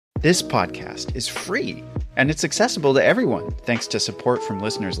This podcast is free, and it's accessible to everyone thanks to support from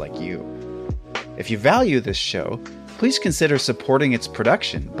listeners like you. If you value this show, please consider supporting its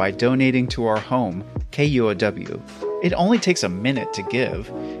production by donating to our home, KUOW. It only takes a minute to give,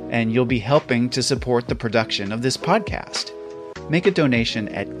 and you'll be helping to support the production of this podcast. Make a donation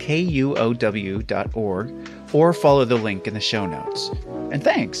at KUOW.org or follow the link in the show notes. And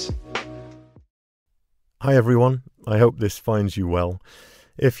thanks! Hi everyone, I hope this finds you well.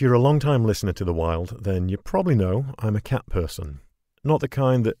 If you're a long-time listener to The Wild, then you probably know I'm a cat person. Not the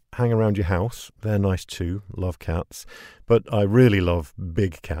kind that hang around your house, they're nice too, love cats, but I really love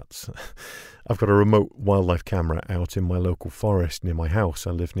big cats. I've got a remote wildlife camera out in my local forest near my house.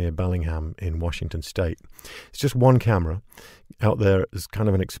 I live near Bellingham in Washington State. It's just one camera out there as kind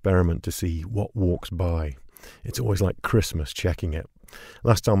of an experiment to see what walks by. It's always like Christmas checking it.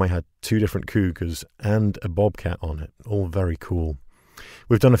 Last time I had 2 different cougars and a bobcat on it, all very cool.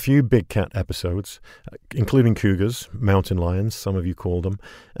 We've done a few big cat episodes, including cougars, mountain lions, some of you call them,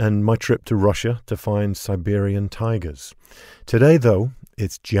 and my trip to Russia to find Siberian tigers. Today, though,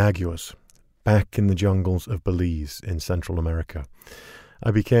 it's jaguars, back in the jungles of Belize in Central America. I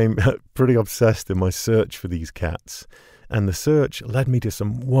became pretty obsessed in my search for these cats, and the search led me to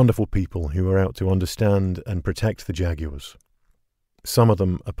some wonderful people who are out to understand and protect the jaguars. Some of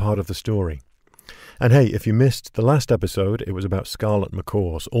them are part of the story. And hey, if you missed the last episode, it was about scarlet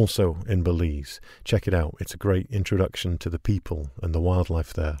macaws, also in Belize. Check it out. It's a great introduction to the people and the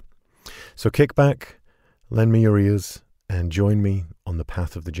wildlife there. So kick back, lend me your ears, and join me on the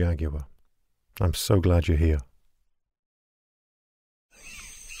path of the jaguar. I'm so glad you're here.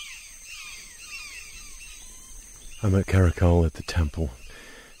 I'm at KUOW at the temple,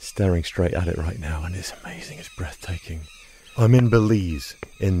 staring straight at it right now, and it's amazing, it's breathtaking. I'm in Belize,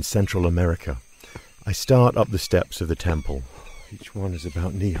 in Central America. I start up the steps of the temple. Each one is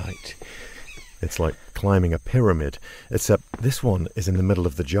about knee height. It's like climbing a pyramid, except this one is in the middle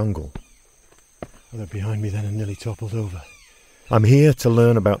of the jungle. Oh, they're behind me then and nearly toppled over. I'm here to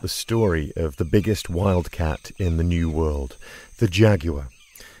learn about the story of the biggest wildcat in the New World, the jaguar.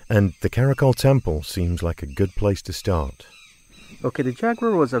 And the KUOW temple seems like a good place to start. Okay, the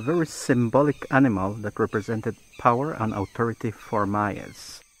jaguar was a very symbolic animal that represented power and authority for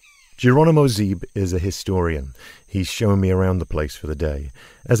Mayas. Geronimo Zeeb is a historian. He's shown me around the place for the day.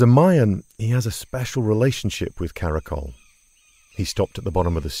 As a Mayan, he has a special relationship with KUOW. He stopped at the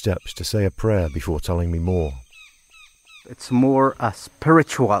bottom of the steps to say a prayer before telling me more. It's more a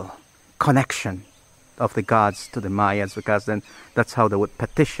spiritual connection of the gods to the Mayas, because then that's how they would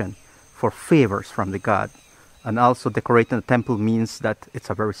petition for favors from the god. And also decorating the temple means that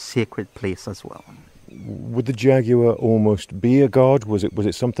it's a very sacred place as well. Would the jaguar almost be a god? Was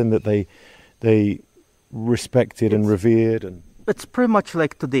it something that they respected and revered? And it's pretty much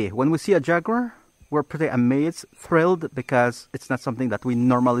like today. When we see a jaguar, we're pretty amazed, thrilled, because it's not something that we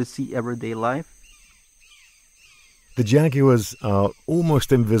normally see everyday life. The jaguars are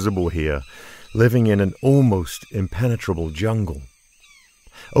almost invisible here, living in an almost impenetrable jungle.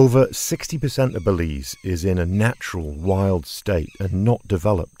 Over 60% of Belize is in a natural, wild state and not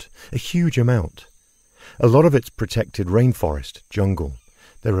developed, a huge amount. A lot of it's protected rainforest, jungle.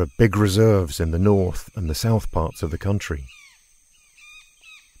 There are big reserves in the north and the south parts of the country.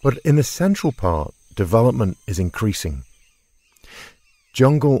 But in the central part, development is increasing.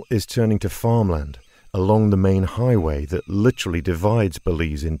 Jungle is turning to farmland along the main highway that literally divides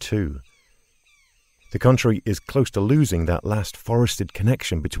Belize in two. The country is close to losing that last forested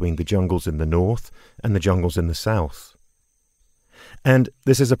connection between the jungles in the north and the jungles in the south. And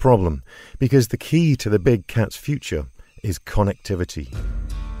this is a problem, because the key to the big cat's future is connectivity.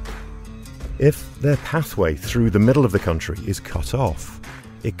 If their pathway through the middle of the country is cut off,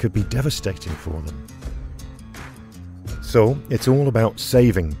 it could be devastating for them. So it's all about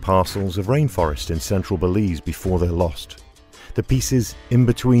saving parcels of rainforest in central Belize before they're lost, the pieces in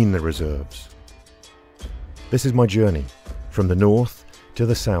between the reserves. This is my journey, from the north to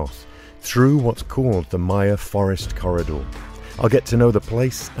the south, through what's called the Maya Forest Corridor. I'll get to know the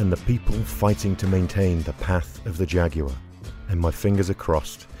place and the people fighting to maintain the path of the jaguar. And my fingers are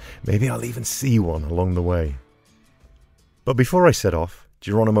crossed. Maybe I'll even see one along the way. But before I set off,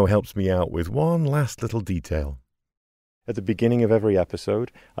 Geronimo helps me out with one last little detail. At the beginning of every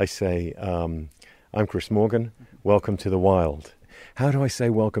episode, I say, I'm Chris Morgan, welcome to the wild. How do I say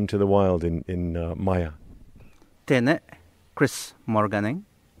welcome to the wild in Maya? Tene, Chris Morgan,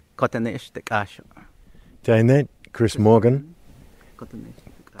 Kotenesh Tek Asho. Tene, Chris Morgan,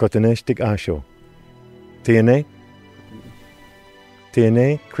 Kotenesh Tek Asho.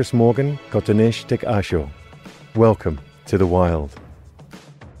 Tene, Chris Morgan, Kotenesh Tek Asho. Welcome to the wild.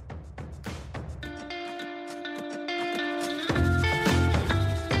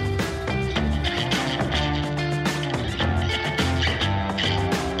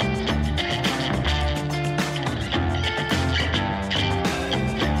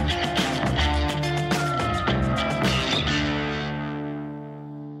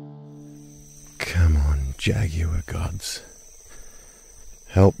 jaguar gods,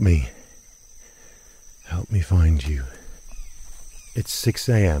 help me. Help me find you. It's 6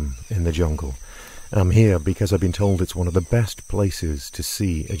 a.m. in the jungle. I'm here because I've been told it's one of the best places to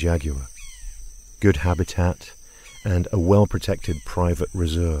see a jaguar. Good habitat and a well-protected private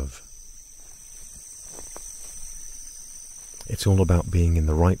reserve. It's all about being in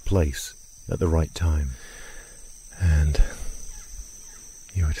the right place at the right time. And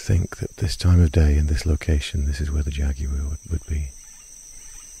you would think that this time of day and this location, this is where the jaguar would be.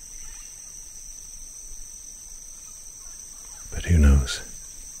 But who knows?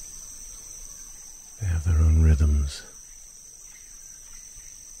 They have their own rhythms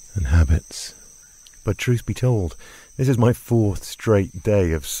and habits. But truth be told, this is my 4th straight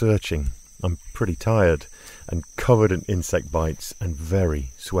day of searching. I'm pretty tired and covered in insect bites and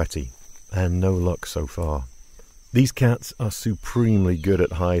very sweaty, and no luck so far. These cats are supremely good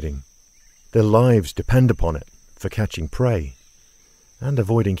at hiding. Their lives depend upon it for catching prey and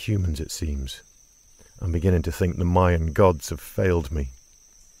avoiding humans, it seems. I'm beginning to think the Mayan gods have failed me.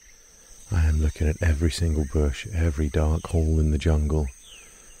 I am looking at every single bush, every dark hole in the jungle,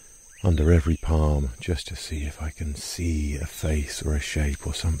 under every palm, just to see if I can see a face or a shape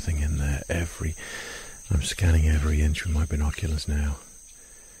or something in there. I'm scanning every inch with my binoculars now.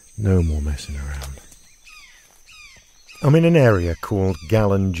 No more messing around. I'm in an area called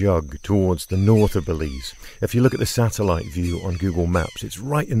Gallon Jug, towards the north of Belize. If you look at the satellite view on Google Maps, it's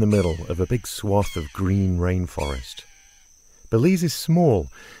right in the middle of a big swath of green rainforest. Belize is small.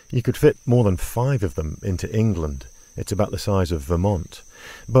 You could fit more than 5 of them into England. It's about the size of Vermont.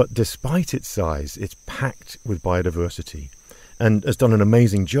 But despite its size, it's packed with biodiversity and has done an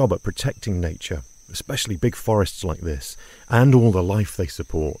amazing job at protecting nature, especially big forests like this, and all the life they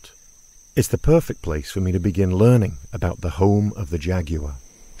support. It's the perfect place for me to begin learning about the home of the jaguar.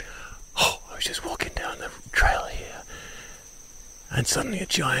 Oh, I was just walking down the trail here, and suddenly a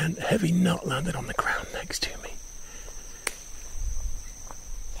giant, heavy nut landed on the ground next to me.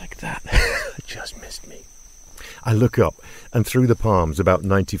 Like that. It just missed me. I look up, and through the palms, about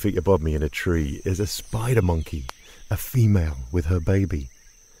 90 feet above me in a tree, is a spider monkey, a female with her baby.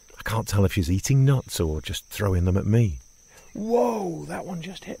 I can't tell if she's eating nuts or just throwing them at me. Whoa, that one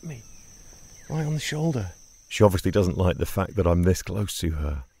just hit me. Right on the shoulder. She obviously doesn't like the fact that I'm this close to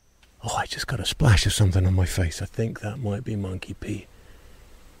her. Oh, I just got a splash of something on my face. I think that might be monkey pee.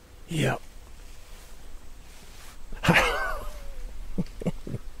 Yep.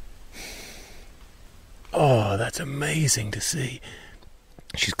 Oh, that's amazing to see.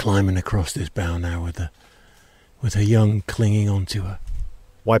 She's climbing across this bough now with her young clinging onto her.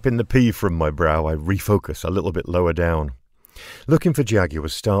 Wiping the pee from my brow, I refocus a little bit lower down. Looking for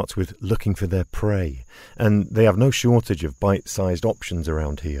jaguars starts with looking for their prey, and they have no shortage of bite-sized options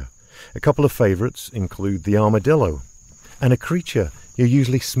around here. A couple of favourites include the armadillo, and a creature you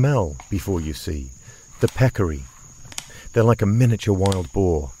usually smell before you see, the peccary. They're like a miniature wild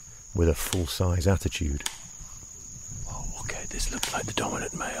boar with a full-size attitude. Oh, okay, this looks like the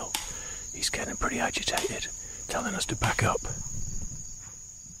dominant male. He's getting pretty agitated, telling us to back up.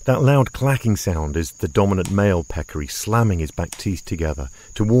 That loud clacking sound is the dominant male peccary slamming his back teeth together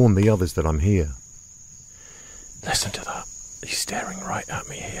to warn the others that I'm here. Listen to that. He's staring right at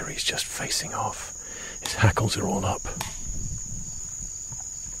me here. He's just facing off. His hackles are all up.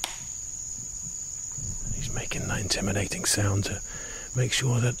 He's making that intimidating sound to make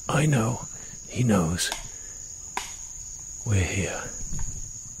sure that I know he knows we're here.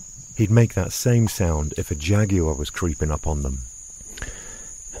 He'd make that same sound if a jaguar was creeping up on them.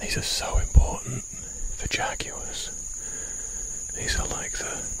 And these are so important for jaguars. These are like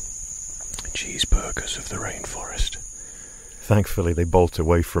the cheeseburgers of the rainforest. Thankfully, they bolt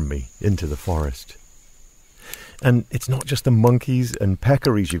away from me into the forest. And it's not just the monkeys and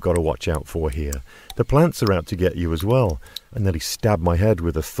peccaries you've got to watch out for here. The plants are out to get you as well. I nearly stabbed my head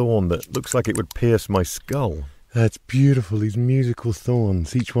with a thorn that looks like it would pierce my skull. That's beautiful, these musical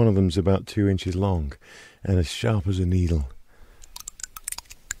thorns. Each one of them's about 2 inches long and as sharp as a needle.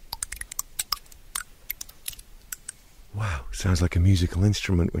 Wow, sounds like a musical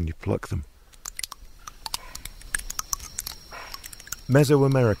instrument when you pluck them.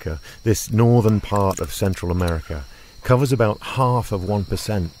 Mesoamerica, this northern part of Central America, covers about half of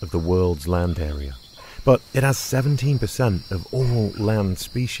 1% of the world's land area. But it has 17% of all land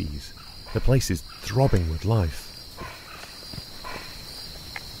species. The place is throbbing with life.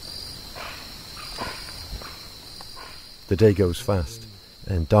 The day goes fast,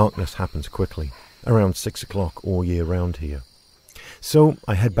 and darkness happens quickly, around 6 o'clock all year round here. So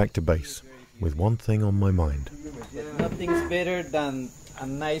I head back to base, with one thing on my mind. Nothing's better than a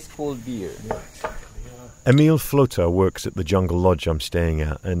nice cold beer. Yeah, exactly. Emile Flotter works at the jungle lodge I'm staying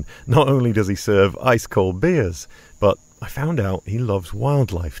at, and not only does he serve ice-cold beers, but I found out he loves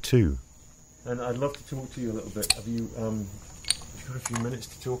wildlife too. And I'd love to talk to you a little bit. Have you got a few minutes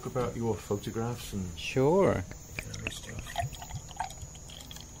to talk about your photographs and Sure. stuff?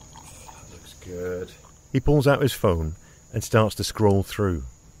 That looks good. He pulls out his phone and starts to scroll through.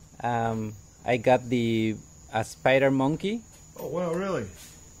 I got a spider monkey Oh, wow, really?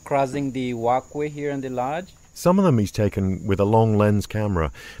 crossing the walkway here in the lodge. Some of them he's taken with a long lens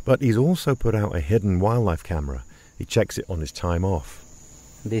camera, but he's also put out a hidden wildlife camera. He checks it on his time off.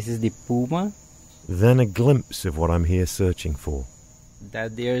 This is the puma. Then a glimpse of what I'm here searching for.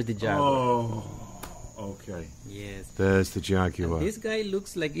 There's the jaguar. Oh, okay. Yes. There's the jaguar. And this guy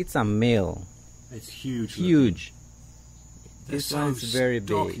looks like it's a male. It's huge. Huge. It's This one's very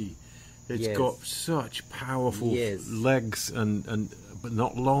stocky. big. It's Yes. got such powerful Yes. legs and but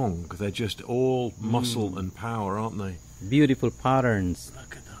not long. They're just all muscle and power, aren't they? Beautiful patterns.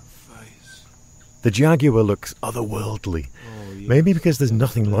 Look at that face. The jaguar looks otherworldly. Oh, yeah. Maybe because there's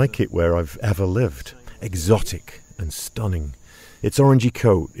nothing like it where I've ever lived. Exotic and stunning. Its orangey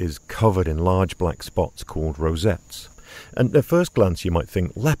coat is covered in large black spots called rosettes. And at first glance you might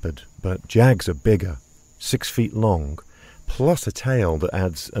think leopard, but jags are bigger, 6 feet long, plus a tail that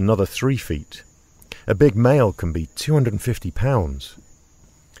adds another 3 feet. A big male can be 250 pounds.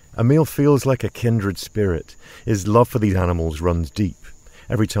 Emile feels like a kindred spirit. His love for these animals runs deep.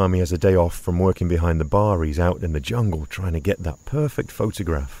 Every time he has a day off from working behind the bar, he's out in the jungle trying to get that perfect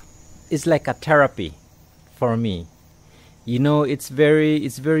photograph. It's like a therapy for me. You know, it's very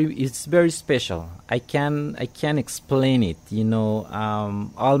special. I can explain it. You know,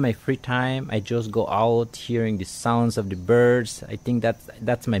 all my free time, I just go out hearing the sounds of the birds. I think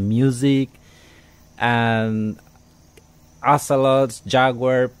that's my music. And ocelots,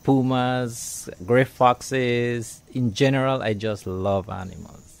 jaguar, pumas, gray foxes. In general, I just love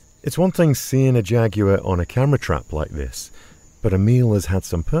animals. It's one thing seeing a jaguar on a camera trap like this, but Emile has had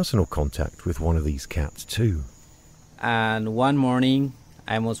some personal contact with one of these cats too. And one morning,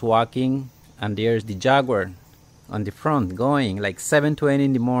 I was walking, and there's the jaguar on the front going like 7:20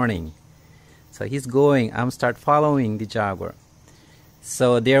 in the morning. So he's going. I'm start following the jaguar.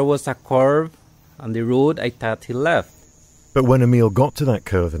 So there was a curve on the road. I thought he left. But when Emile got to that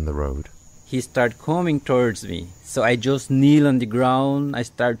curve in the road, He started coming towards me. So I just kneel on the ground. I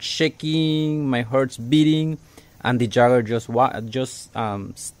start shaking. My heart's beating, and the jaguar just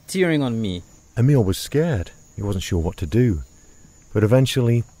steering on me. Emile was scared. He wasn't sure what to do. But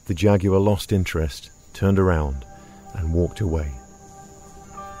eventually, the jaguar lost interest, turned around, and walked away.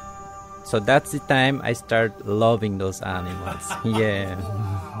 So that's the time I start loving those animals. Yeah.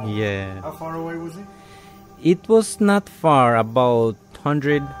 How far away was he? It was not far, about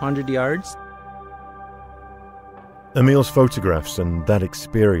 100 yards. Emile's photographs and that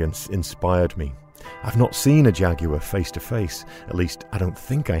experience inspired me. I've not seen a jaguar face to face, at least I don't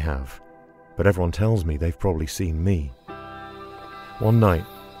think I have. But everyone tells me they've probably seen me. One night,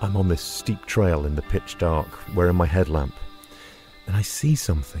 I'm on this steep trail in the pitch dark, wearing my headlamp, and I see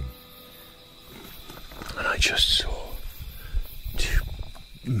something. And I just saw 2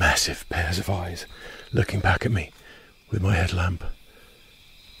 massive pairs of eyes looking back at me with my headlamp.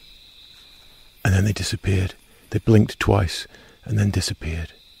 And then they disappeared. They blinked twice and then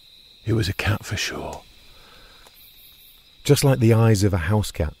disappeared. It was a cat for sure. Just like the eyes of a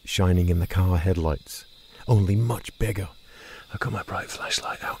house cat shining in the car headlights, only much bigger. I've got my bright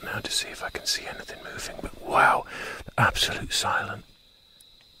flashlight out now to see if I can see anything moving, but wow, absolute silent.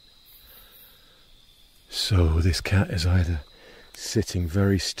 So this cat is either sitting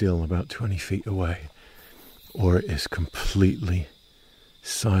very still about 20 feet away, or it is completely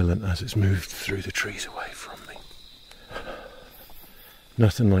silent as it's moved through the trees away from me.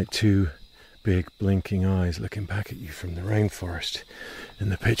 Nothing like 2 big blinking eyes looking back at you from the rainforest in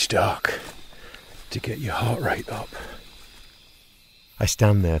the pitch dark to get your heart rate up. I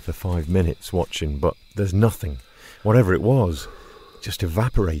stand there for 5 minutes watching, but there's nothing. Whatever it was, just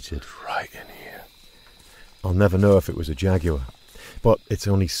evaporated right in here. I'll never know if it was a jaguar, but it's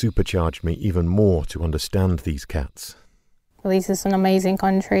only supercharged me even more to understand these cats. Belize is an amazing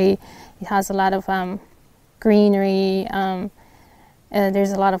country. It has a lot of greenery.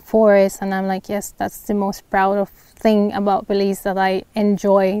 There's a lot of forests, and I'm like, yes, that's the most proud of thing about Belize that I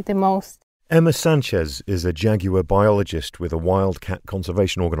enjoy the most. Emma Sanchez is a jaguar biologist with a wildcat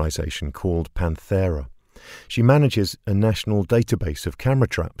conservation organisation called Panthera. She manages a national database of camera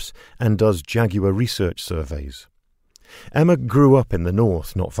traps and does jaguar research surveys. Emma grew up in the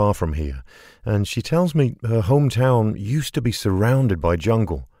north, not far from here, and she tells me her hometown used to be surrounded by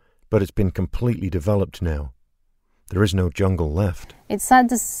jungle, but it's been completely developed now. There is no jungle left. It's sad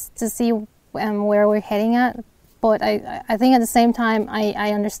to see where we're heading at, but I think at the same time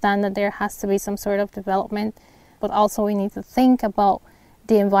I understand that there has to be some sort of development, but also we need to think about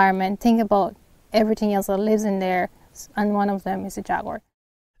the environment, think about everything else that lives in there, and one of them is a jaguar.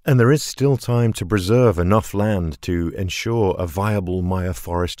 And there is still time to preserve enough land to ensure a viable Maya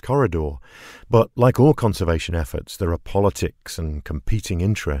forest corridor. But like all conservation efforts, there are politics and competing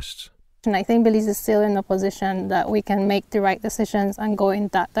interests. And I think Belize is still in a position that we can make the right decisions and go in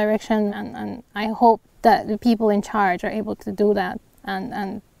that direction. And I hope that the people in charge are able to do that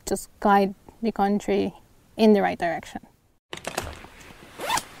and just guide the country in the right direction.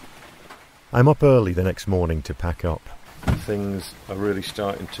 I'm up early the next morning to pack up. Things are really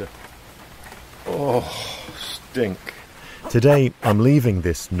starting to stink. Today I'm leaving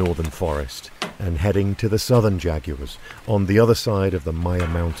this northern forest and heading to the southern jaguars on the other side of the Maya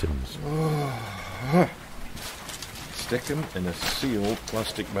Mountains. Stick them in a sealed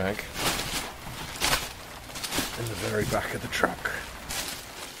plastic bag in the very back of the truck.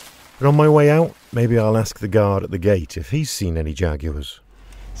 And on my way out, maybe I'll ask the guard at the gate if he's seen any jaguars.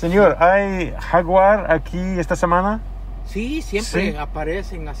 Señor, ¿hay jaguar aquí esta semana? Sí, siempre Sí.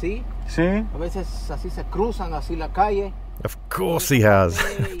 aparecen así. Sí. A veces así se cruzan así la calle. Of course he has.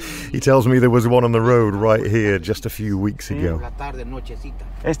 He tells me there was one on the road right here just a few weeks Por ago. la tarde, nochecita.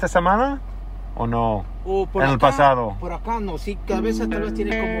 ¿Esta semana o no? O por En el acá, pasado. Por acá no, sí, que a veces tal vez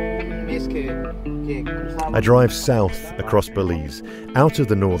tiene como un mes que cruzamos. I drive south across Belize, out of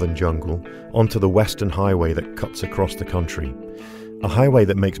the northern jungle, onto the western highway that cuts across the country. A highway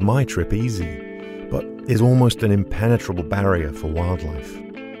that makes my trip easy, but is almost an impenetrable barrier for wildlife.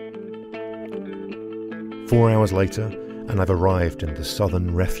 4 hours later, and I've arrived in the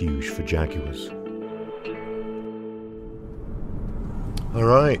southern refuge for jaguars. All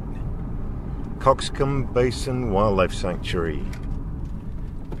right, Coxcomb Basin Wildlife Sanctuary.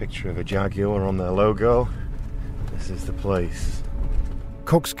 Picture of a jaguar on their logo. This is the place.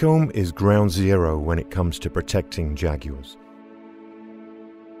 Coxcomb is ground zero when it comes to protecting jaguars.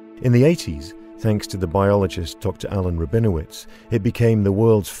 In the 80s, thanks to the biologist Dr. Alan Rabinowitz, it became the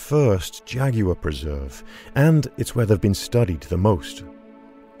world's first jaguar preserve, and it's where they've been studied the most.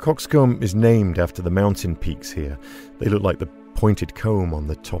 Coxcomb is named after the mountain peaks here. They look like the pointed comb on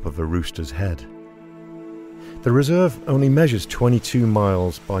the top of a rooster's head. The reserve only measures 22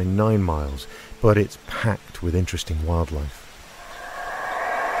 miles by 9 miles, but it's packed with interesting wildlife.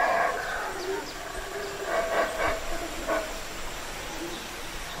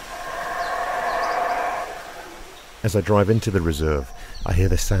 As I drive into the reserve, I hear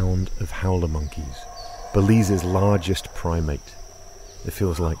the sound of howler monkeys, Belize's largest primate. It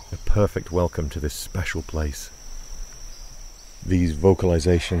feels like a perfect welcome to this special place. These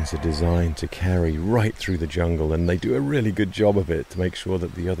vocalizations are designed to carry right through the jungle, and they do a really good job of it to make sure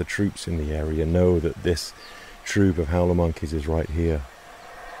that the other troops in the area know that this troop of howler monkeys is right here.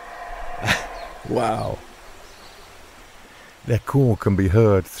 Wow. Their call can be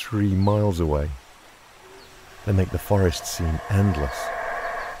heard 3 miles away. They make the forest seem endless.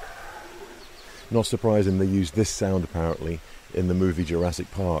 Not surprising they used this sound apparently in the movie Jurassic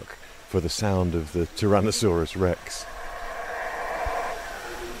Park for the sound of the Tyrannosaurus Rex.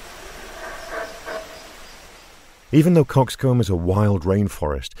 Even though Coxcomb is a wild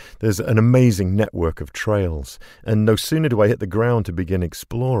rainforest, there's an amazing network of trails, and no sooner do I hit the ground to begin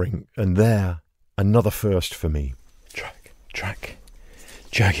exploring, and there, another first for me. Track,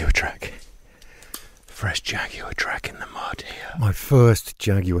 jaguar track. Fresh jaguar track in the mud here. My first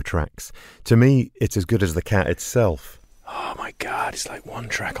jaguar tracks. To me, it's as good as the cat itself. Oh my God, it's like one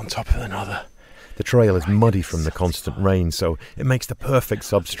track on top of another. The trail is muddy from the constant rain, so it makes the perfect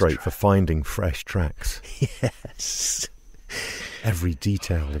substrate for finding fresh tracks. Yes. Every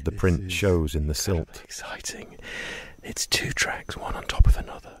detail of the print shows in the silt. Exciting. It's 2 tracks, one on top of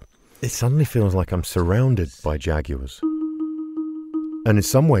another. It suddenly feels like I'm surrounded by jaguars. And in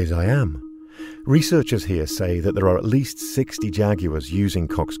some ways I am. Researchers here say that there are at least 60 jaguars using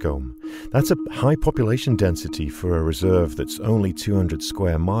Coxcomb. That's a high population density for a reserve that's only 200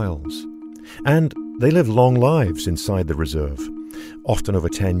 square miles. And they live long lives inside the reserve, often over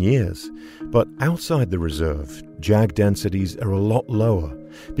 10 years. But outside the reserve, jag densities are a lot lower,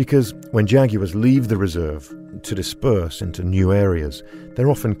 because when jaguars leave the reserve to disperse into new areas,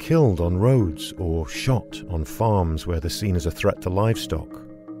 they're often killed on roads or shot on farms where they're seen as a threat to livestock.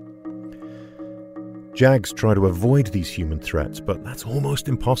 Jags try to avoid these human threats, but that's almost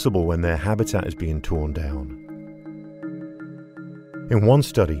impossible when their habitat is being torn down. In one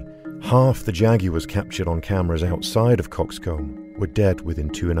study, half the jaguars captured on cameras outside of Coxcomb were dead within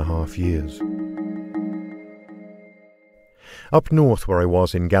 2.5 years. Up north where I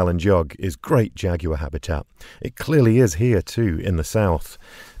was in Galanjug is great jaguar habitat. It clearly is here too, in the south.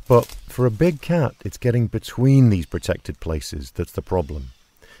 But for a big cat, it's getting between these protected places that's the problem.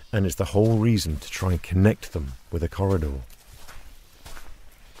 And it's the whole reason to try and connect them with a corridor.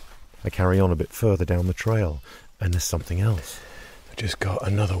 I carry on a bit further down the trail, and there's something else. I just got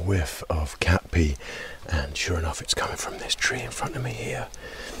another whiff of cat pee, and sure enough, it's coming from this tree in front of me here.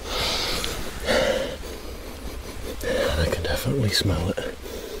 And I can definitely smell it.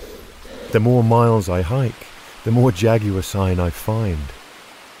 The more miles I hike, the more jaguar sign I find.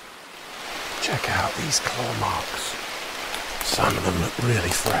 Check out these claw marks. Some of them look really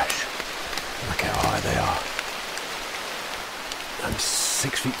fresh. Look how high they are. I'm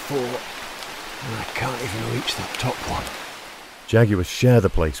 6'4", and I can't even reach that top one. Jaguars share the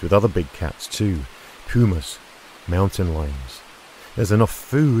place with other big cats too. Pumas, mountain lions. There's enough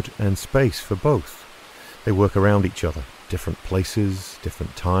food and space for both. They work around each other. Different places,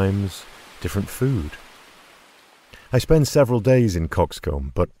 different times, different food. I spend several days in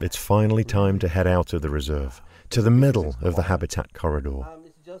Coxcomb, but it's finally time to head out of the reserve, to the middle of the habitat corridor.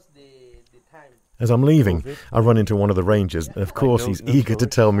 As I'm leaving, I run into one of the rangers, and of course he's eager to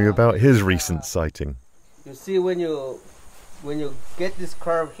tell me about his recent sighting. You see, when you get this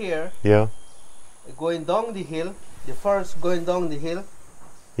curve here, Yeah. Going down the hill, the first going down the hill,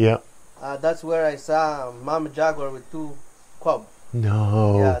 Yeah. That's where I saw Mama Jaguar with 2 KUOW.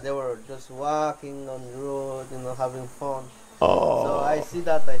 No. Yeah, they were just walking on the road, having fun. Oh. So I see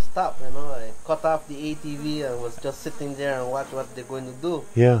that, I stopped, I cut off the ATV and was just sitting there and watch what they're going to do.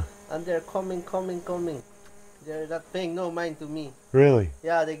 Yeah. And they're coming. They're not paying no mind to me. Really?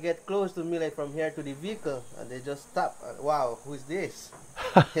 Yeah, they get close to me, like from here to the vehicle, and they just stop. Wow, who's this?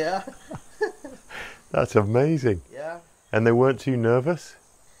 Yeah. That's amazing. Yeah. And they weren't too nervous?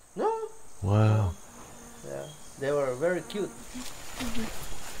 No. Wow. Yeah, they were very cute.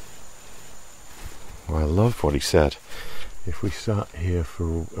 Well, I loved what he said. If we sat here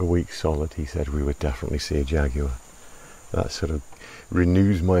for a week solid, he said we would definitely see a jaguar. That sort of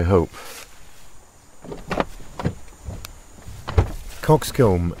renews my hope.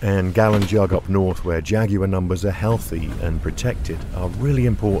 Coxcomb and Galanjug up north, where jaguar numbers are healthy and protected, are really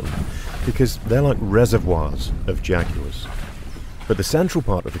important because they're like reservoirs of jaguars. But the central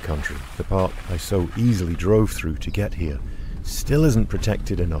part of the country, the part I so easily drove through to get here, still isn't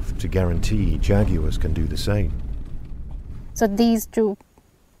protected enough to guarantee jaguars can do the same. So these 2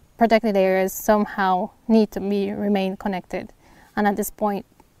 protected areas somehow need to remain connected. And at this point,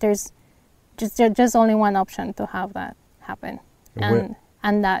 there's just only one option to have that happen.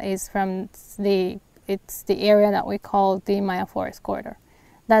 And that is from the area that we call the Maya Forest Corridor.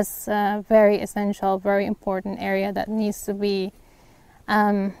 That's a very essential, very important area that needs to be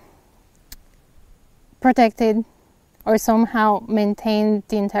protected or somehow maintain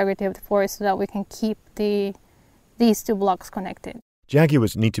the integrity of the forest so that we can keep these 2 blocks connected.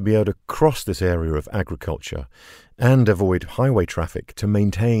 Jaguars need to be able to cross this area of agriculture and avoid highway traffic to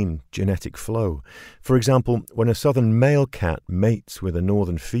maintain genetic flow. For example, when a southern male cat mates with a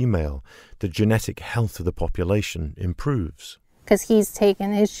northern female, the genetic health of the population improves. Because he's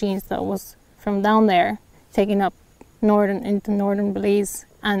taken his genes that was from down there, taken up into northern Belize,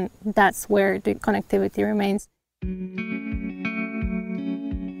 and that's where the connectivity remains.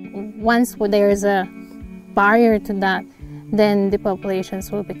 Once there is a barrier to that, then the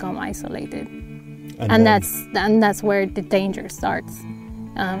populations will become isolated, and that's where the danger starts.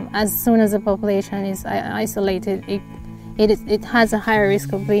 As soon as a population is isolated, it has a higher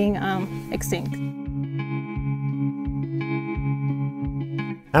risk of being extinct.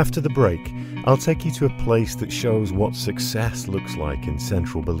 After the break, I'll take you to a place that shows what success looks like in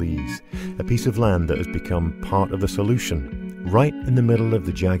central Belize, a piece of land that has become part of the solution, right in the middle of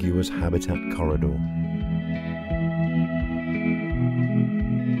the jaguar's habitat corridor.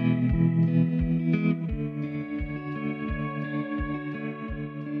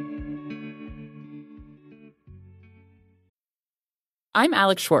 I'm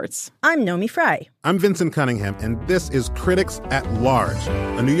Alex Schwartz. I'm Nomi Fry. I'm Vincent Cunningham, and this is Critics at Large,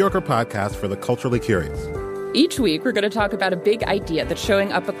 a New Yorker podcast for the culturally curious. Each week, we're going to talk about a big idea that's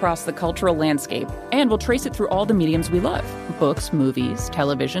showing up across the cultural landscape, and we'll trace it through all the mediums we love. Books, movies,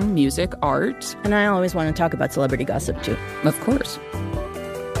 television, music, art. And I always want to talk about celebrity gossip, too. Of course.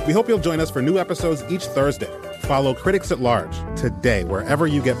 We hope you'll join us for new episodes each Thursday. Follow Critics at Large today, wherever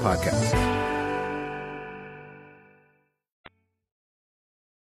you get podcasts.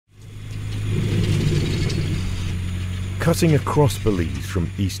 Cutting across Belize from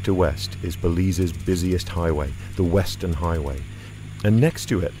east to west is Belize's busiest highway, the Western Highway, And next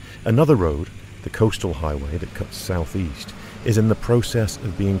to it, another road, the coastal highway that cuts southeast, is in the process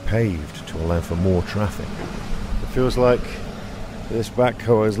of being paved to allow for more traffic. It feels like this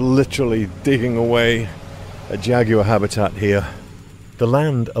backhoe is literally digging away a jaguar habitat here. The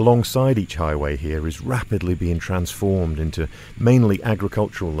land alongside each highway here is rapidly being transformed into mainly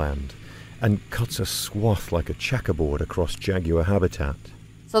agricultural land and cuts a swath like a checkerboard across jaguar habitat.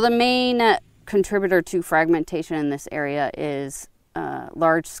 So the main contributor to fragmentation in this area is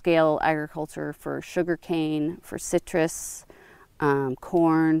large-scale agriculture for sugarcane, for citrus,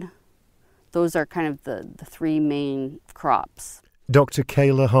 corn. Those are kind of the three main crops. Dr.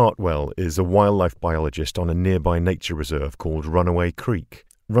 Kayla Hartwell is a wildlife biologist on a nearby nature reserve called Runaway Creek.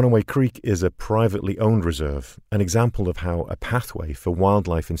 Runaway Creek is a privately owned reserve, an example of how a pathway for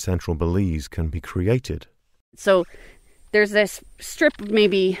wildlife in central Belize can be created. So there's this strip of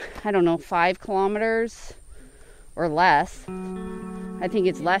maybe, 5 kilometers or less. I think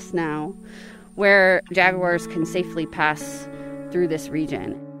it's less now, where jaguars can safely pass through this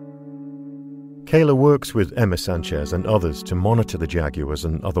region. Kayla works with Emma Sanchez and others to monitor the jaguars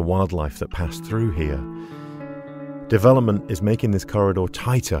and other wildlife that pass through here. Development is making this corridor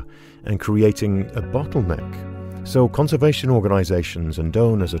tighter and creating a bottleneck. So conservation organizations and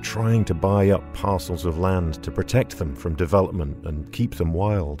donors are trying to buy up parcels of land to protect them from development and keep them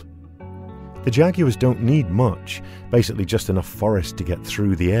wild. The jaguars don't need much, basically just enough forest to get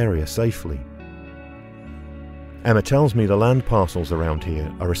through the area safely. Emma tells me the land parcels around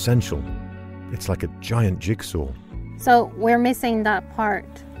here are essential. It's like a giant jigsaw. So we're missing that part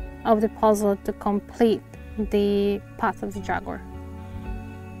of the puzzle to complete the path of the jaguar.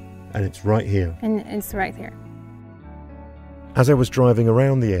 And it's right here. And it's right here. As I was driving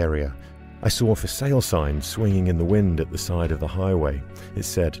around the area, I saw a for sale sign swinging in the wind at the side of the highway. It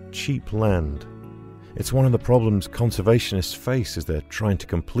said, cheap land. It's one of the problems conservationists face as they're trying to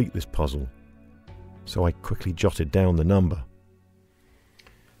complete this puzzle. So I quickly jotted down the number.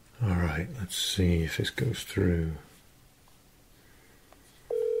 All right, let's see if this goes through.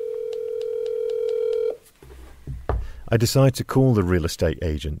 I decide to call the real estate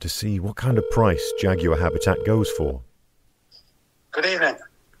agent to see what kind of price jaguar habitat goes for. Good evening.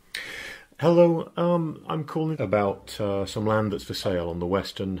 Hello, I'm calling about some land that's for sale on the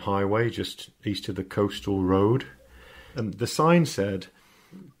Western Highway, just east of the coastal road. And the sign said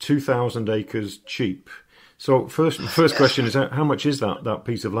 2,000 acres cheap. So first question is, how much is that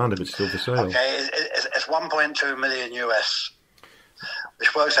piece of land if it's still for sale? Okay, it's 1.2 million US,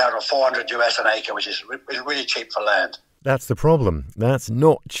 which works out at 400 US an acre, which is really cheap for land. That's the problem. That's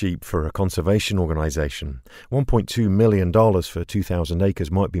not cheap for a conservation organisation. $1.2 million for 2,000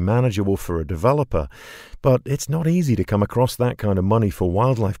 acres might be manageable for a developer, but it's not easy to come across that kind of money for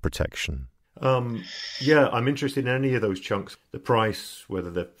wildlife protection. Yeah, I'm interested in any of those chunks. The price,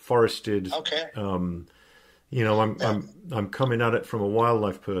 whether they're forested. Okay. I'm coming at it from a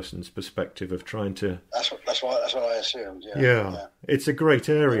wildlife person's perspective of trying to. That's what I assumed. Yeah. It's a great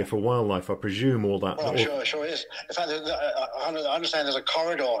area for wildlife, I presume. All that. Well, sure is. In fact, I understand there's a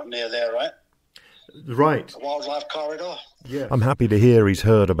corridor near there, right? Right. A wildlife corridor. Yeah. I'm happy to hear he's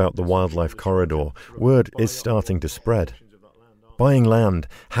heard about the wildlife corridor. Word is starting to spread. Buying land,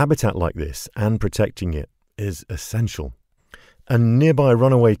 habitat like this, and protecting it is essential. And nearby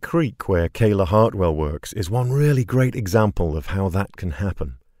Runaway Creek, where Kayla Hartwell works, is one really great example of how that can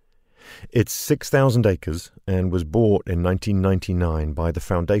happen. It's 6,000 acres and was bought in 1999 by the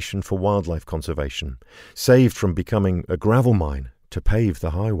Foundation for Wildlife Conservation, saved from becoming a gravel mine to pave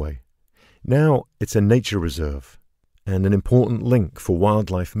the highway. Now it's a nature reserve and an important link for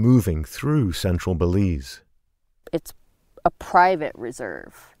wildlife moving through central Belize. It's a private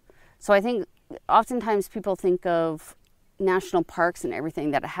reserve. So I think oftentimes people think of national parks and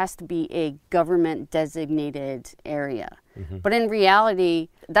everything that it has to be a government designated area. Mm-hmm. But in reality,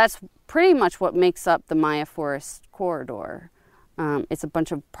 that's pretty much what makes up the Maya Forest Corridor. It's a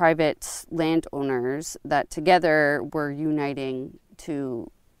bunch of private landowners that together were uniting to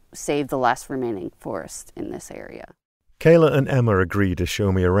save the last remaining forest in this area. Kayla and Emma agree to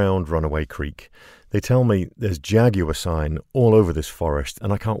show me around Runaway Creek. They tell me there's jaguar sign all over this forest,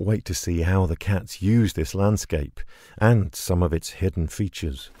 and I can't wait to see how the cats use this landscape and some of its hidden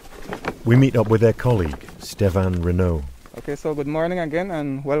features. We meet up with their colleague, Stevan Renaud. Okay, so good morning again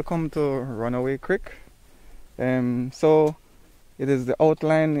and welcome to Runaway Creek. So it is the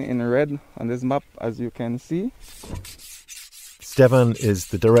outline in red on this map, as you can see. Stevan is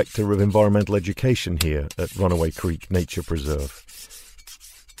the Director of Environmental Education here at Runaway Creek Nature Preserve.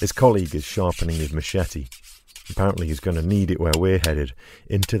 His colleague is sharpening his machete. Apparently he's going to need it where we're headed,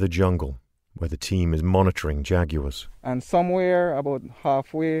 into the jungle. where the team is monitoring jaguars. And somewhere about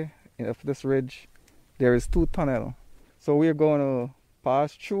halfway of this ridge, there is 2 tunnels. So we're going to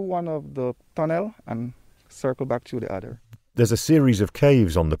pass through one of the tunnel and circle back through the other. There's a series of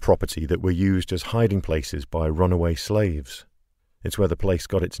caves on the property that were used as hiding places by runaway slaves. It's where the place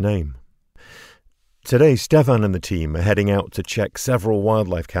got its name. Today, Stefan and the team are heading out to check several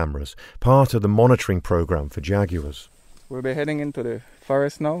wildlife cameras, part of the monitoring program for jaguars. We'll be heading into the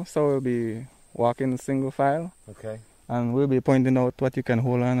forest now, so we'll be walking single file. Okay. And we'll be pointing out what you can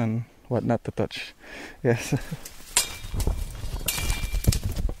hold on and what not to touch. Yes.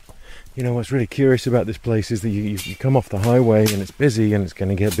 You know, what's really curious about this place is that you come off the highway and it's busy and it's going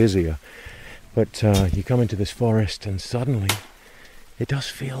to get busier. But you come into this forest and suddenly it does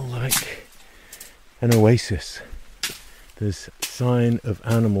feel like an oasis. There's sign of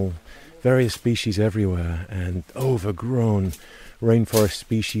animal, various species everywhere, and overgrown rainforest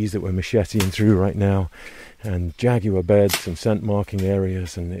species that we're macheting through right now, and jaguar beds and scent marking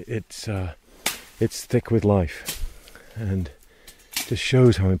areas, and it's thick with life. And just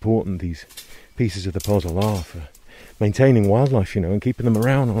shows how important these pieces of the puzzle are for maintaining wildlife, you know, and keeping them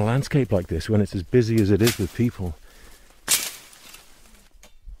around on a landscape like this when it's as busy as it is with people.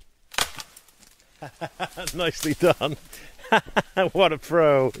 Nicely done. What a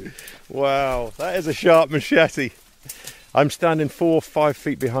pro. Wow, that is a sharp machete. I'm standing 4 or 5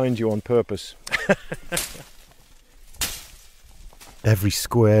 feet behind you on purpose. Every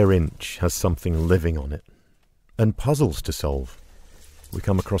square inch has something living on it, and puzzles to solve. We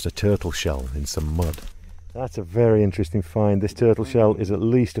come across a turtle shell in some mud. That's a very interesting find. This turtle shell is at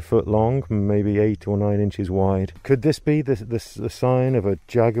least 1 foot long, maybe 8 or 9 inches wide. Could this be the sign of a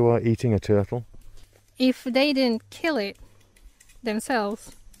jaguar eating a turtle? If they didn't kill it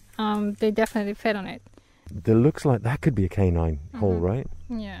themselves, they definitely fed on it. There looks like that could be a canine hole, right?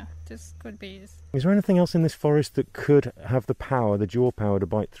 Yeah, this could be. Is there anything else in this forest that could have the power, the jaw power, to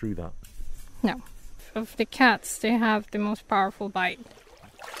bite through that? No. Of the cats, they have the most powerful bite.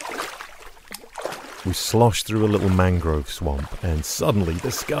 We slosh through a little mangrove swamp, and suddenly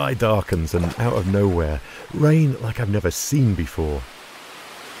the sky darkens, and out of nowhere, rain like I've never seen before.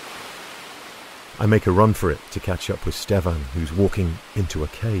 I make a run for it to catch up with Stefan, who's walking into a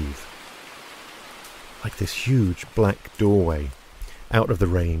cave. Like this huge black doorway, out of the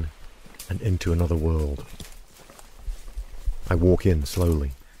rain and into another world. I walk in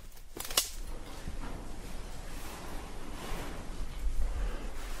slowly.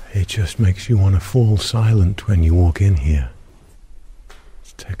 It just makes you want to fall silent when you walk in here.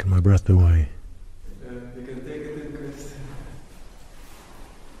 It's taken my breath away. You can take it in, Chris.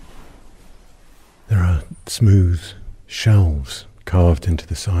 There are smooth shelves carved into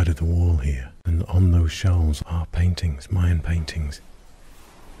the side of the wall here. And on those shelves are paintings, Mayan paintings.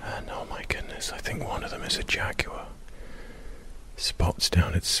 And oh my goodness, I think one of them is a jaguar. Spots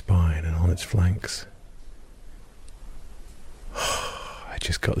down its spine and on its flanks. I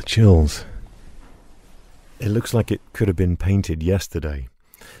just got the chills. It looks like it could have been painted yesterday.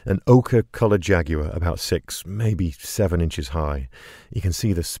 An ochre-coloured jaguar, about 6, maybe 7 inches high. You can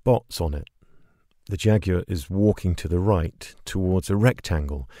see the spots on it. The jaguar is walking to the right towards a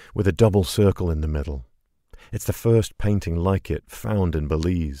rectangle with a double circle in the middle. It's the first painting like it found in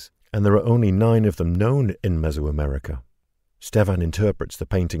Belize, and there are only 9 of them known in Mesoamerica. Stefan interprets the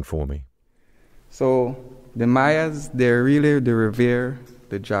painting for me. So the Mayas, they revere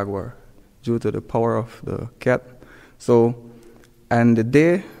the jaguar due to the power of the cat. So, and the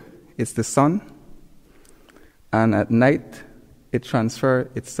day it's the sun, and at night it transfers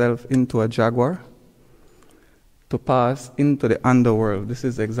itself into a jaguar to pass into the underworld. This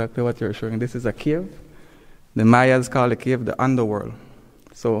is exactly what you're showing. This is a cave. The Mayas call the cave the underworld.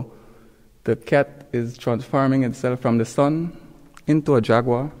 So the cat is transforming itself from the sun into a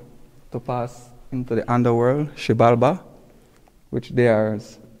jaguar to pass into the underworld, Xibalba, which they are,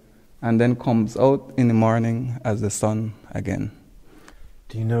 and then comes out in the morning as the sun again.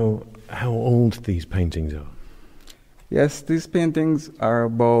 Do you know how old these paintings are? Yes, these paintings are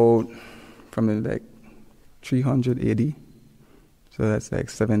about from like 300 AD, so that's like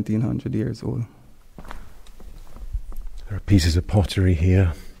 1700 years old. There are pieces of pottery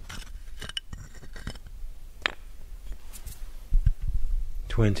here.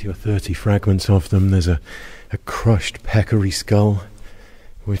 20 or 30 fragments of them. There's a crushed peccary skull,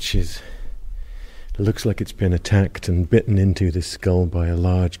 which looks like it's been attacked and bitten into this skull by a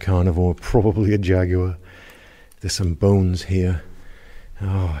large carnivore, probably a jaguar. There's some bones here.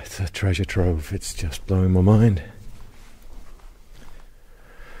 Oh, it's a treasure trove. It's just blowing my mind.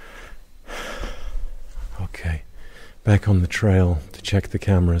 Okay, back on the trail to check the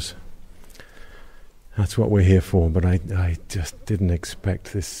cameras. That's what we're here for, but I just didn't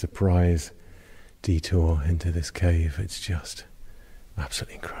expect this surprise detour into this cave. It's just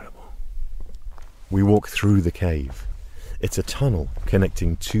absolutely incredible. We walk through the cave. It's a tunnel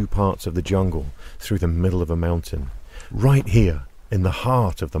connecting two parts of the jungle through the middle of a mountain, right here in the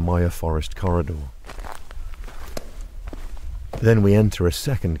heart of the Maya forest corridor. Then we enter a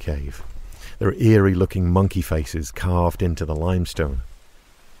second cave. There are eerie-looking monkey faces carved into the limestone.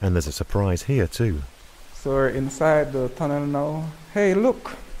 And there's a surprise here too. So we're inside the tunnel now. Hey,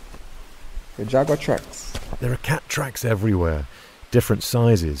 look! The jaguar tracks. There are cat tracks everywhere, different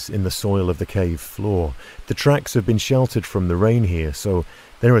sizes in the soil of the cave floor. The tracks have been sheltered from the rain here, so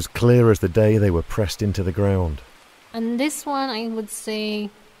they're as clear as the day they were pressed into the ground. And this one, I would say,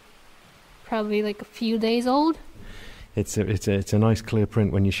 probably like a few days old. It's a nice clear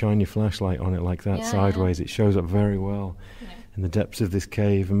print. When you shine your flashlight on it like that sideways, it shows up very well in the depths of this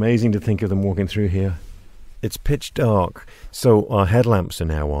cave. Amazing to think of them walking through here. It's pitch dark, so our headlamps are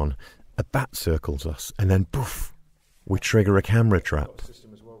now on. A bat circles us, and then poof, we trigger a camera trap.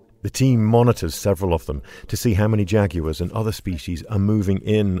 The team monitors several of them to see how many jaguars and other species are moving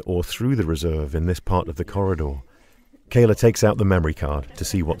in or through the reserve in this part of the corridor. Kayla takes out the memory card to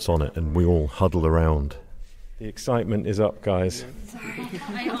see what's on it, and we all huddle around. The excitement is up, guys.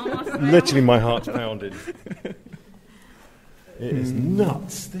 Literally, my heart's pounding. It is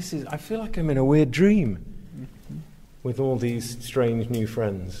nuts. I feel like I'm in a weird dream with all these strange new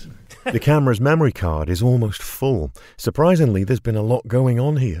friends. The camera's memory card is almost full. Surprisingly, there's been a lot going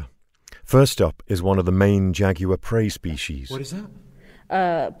on here. First up is one of the main jaguar prey species. What is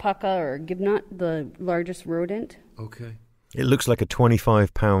that? Paca or gibnut, the largest rodent. Okay. It looks like a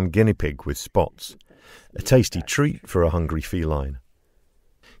 25-pound guinea pig with spots. A tasty treat for a hungry feline.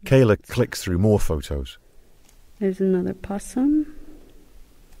 Kayla clicks through more photos. There's another possum.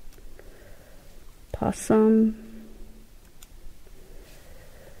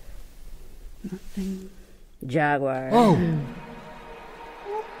 Nothing. Jaguar.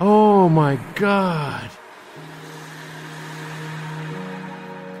 Oh my God.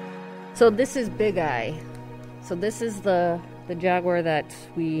 So this is Big Eye. So this is the jaguar that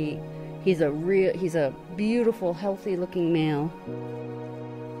he's a beautiful, healthy looking male.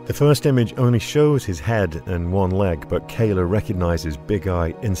 The first image only shows his head and one leg, but Kayla recognizes Big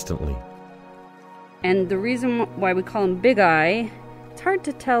Eye instantly. And the reason why we call him Big Eye, it's hard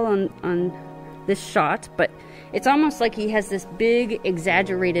to tell on this shot, but it's almost like he has this big,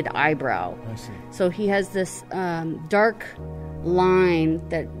 exaggerated eyebrow. I see. So he has this dark line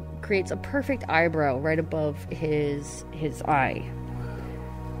that creates a perfect eyebrow right above his eye.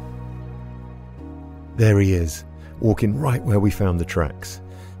 There he is, walking right where we found the tracks.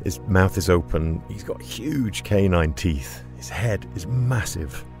 His mouth is open, he's got huge canine teeth, his head is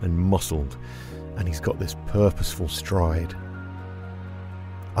massive and muscled, and he's got this purposeful stride.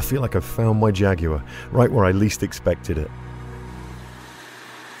 I feel like I've found my jaguar right where I least expected it.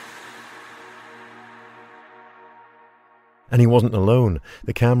 And he wasn't alone.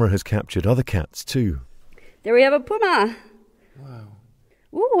 The camera has captured other cats too. There we have a puma. Wow.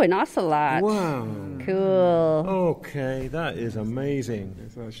 Ooh, an ocelot. Wow. Cool. Okay, that is amazing.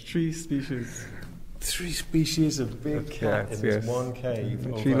 There's 3 species. 3 species of big cat in this one cave.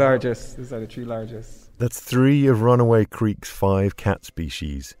 The 3 largest. These are the 3 largest. That's 3 of Runaway Creek's 5 cat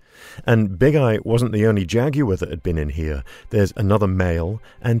species. And Big Eye wasn't the only jaguar that had been in here. There's another male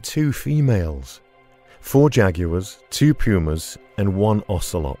and 2 females. 4 jaguars, 2 pumas, and 1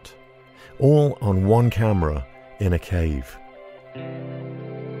 ocelot. All on one camera in a cave.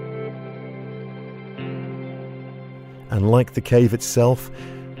 And like the cave itself,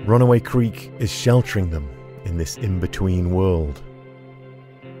 Runaway Creek is sheltering them in this in-between world.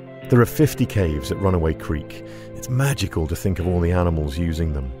 There are 50 caves at Runaway Creek. It's magical to think of all the animals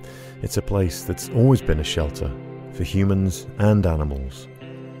using them. It's a place that's always been a shelter for humans and animals.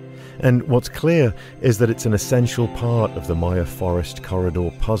 And what's clear is that it's an essential part of the Maya Forest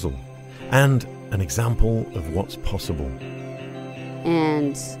Corridor puzzle and an example of what's possible.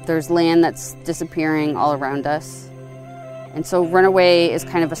 And there's land that's disappearing all around us. And so Runaway is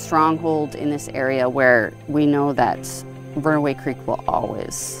kind of a stronghold in this area where we know that Runaway Creek will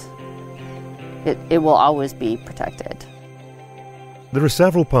always be protected. There are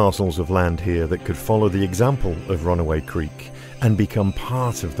several parcels of land here that could follow the example of Runaway Creek and become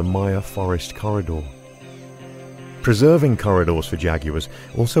part of the Maya Forest Corridor. Preserving corridors for jaguars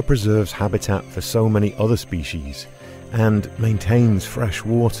also preserves habitat for so many other species and maintains fresh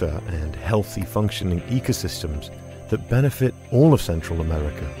water and healthy functioning ecosystems that benefit all of Central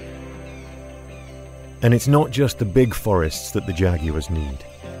America. And it's not just the big forests that the jaguars need.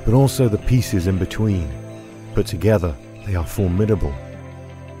 but also the pieces in between. Put together, they are formidable.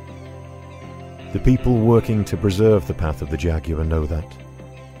 The people working to preserve the path of the jaguar know that,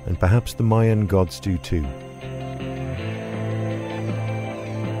 and perhaps the Mayan gods do too.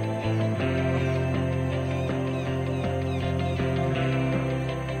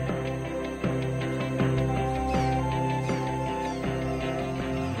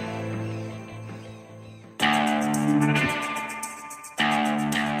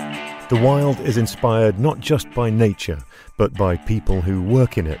 The wild is inspired not just by nature, but by people who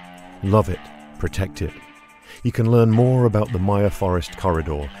work in it, love it, protect it. You can learn more about the Maya Forest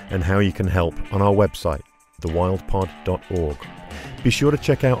Corridor and how you can help on our website, thewildpod.org. Be sure to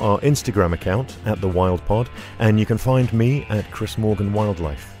check out our Instagram account @thewildpod, and you can find me at Chris Morgan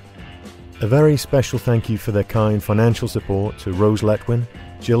Wildlife. A very special thank you for their kind financial support to Rose Letwin,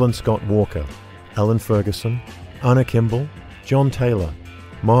 Jill and Scott Walker, Ellen Ferguson, Anna Kimball, John Taylor,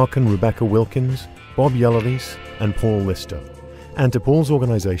 Mark and Rebecca Wilkins, Bob Yelleries, and Paul Lister, and to Paul's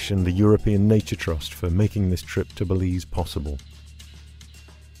organisation, the European Nature Trust, for making this trip to Belize possible.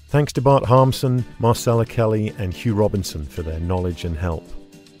 Thanks to Bart Harmson, Marcella Kelly, and Hugh Robinson for their knowledge and help.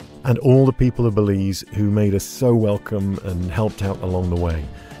 And all the people of Belize who made us so welcome and helped out along the way.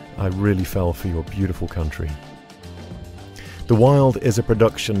 I really fell for your beautiful country. The Wild is a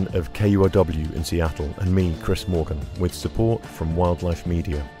production of KUOW in Seattle and me, Chris Morgan, with support from Wildlife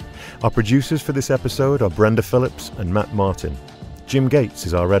Media. Our producers for this episode are Brenda Phillips and Matt Martin. Jim Gates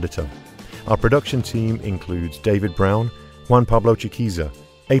is our editor. Our production team includes David Brown, Juan Pablo Chiquiza,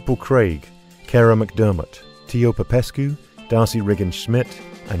 April Craig, Kara McDermott, Tio Popescu, Darcy Riggins-Schmidt,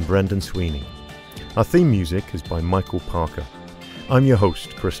 and Brendan Sweeney. Our theme music is by Michael Parker. I'm your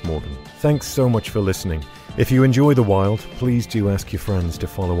host, Chris Morgan. Thanks so much for listening. If you enjoy The Wild, please do ask your friends to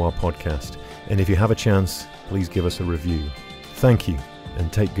follow our podcast. And if you have a chance, please give us a review. Thank you,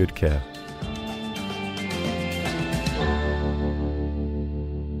 and take good care.